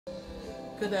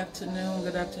Good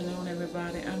afternoon,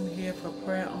 everybody. I'm here for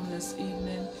prayer on this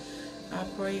evening. I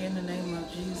pray in the name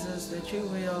of Jesus that you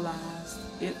realize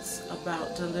it's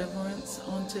about deliverance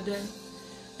on today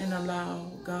and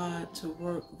allow God to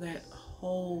work that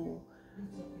whole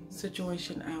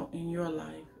situation out in your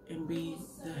life and be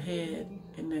the head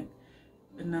and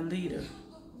the leader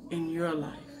in your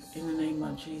life in the name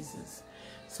of Jesus.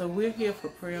 So we're here for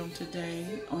prayer on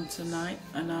tonight,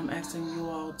 and I'm asking you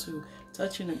all to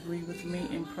touch and agree with me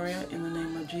in prayer in the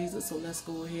name of Jesus. So let's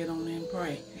go ahead on and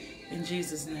pray in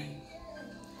Jesus' name.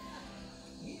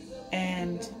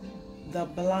 And the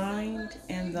blind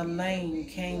and the lame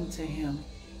came to him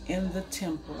in the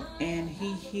temple, and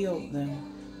he healed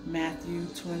them. Matthew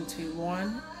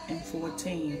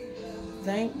 21:14.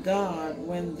 Thank God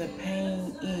when the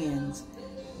pain ends,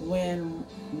 when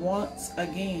once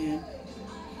again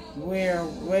we're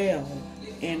well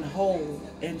and whole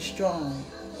and strong.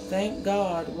 Thank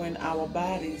God when our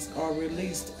bodies are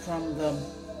released from the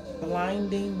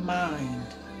blinding mind,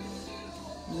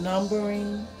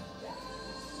 numbering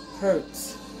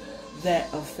hurts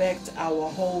that affect our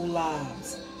whole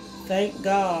lives. Thank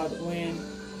God when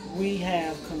we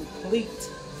have complete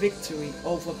victory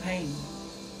over pain.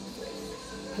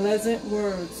 Pleasant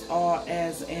words are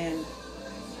as an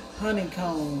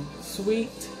honeycomb,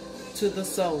 sweet to the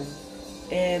soul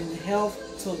and health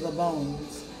to the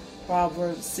bones.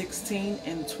 Proverbs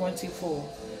 16:24.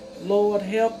 Lord,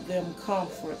 help them,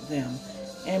 comfort them,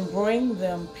 and bring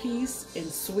them peace and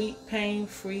sweet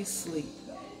pain-free sleep.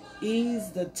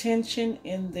 Ease the tension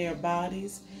in their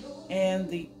bodies and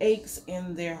the aches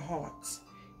in their hearts.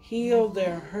 Heal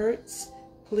their hurts,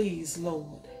 please,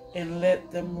 Lord, and let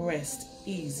them rest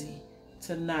easy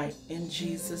tonight in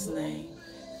Jesus' name.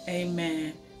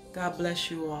 Amen. God bless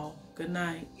you all. Good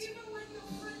night.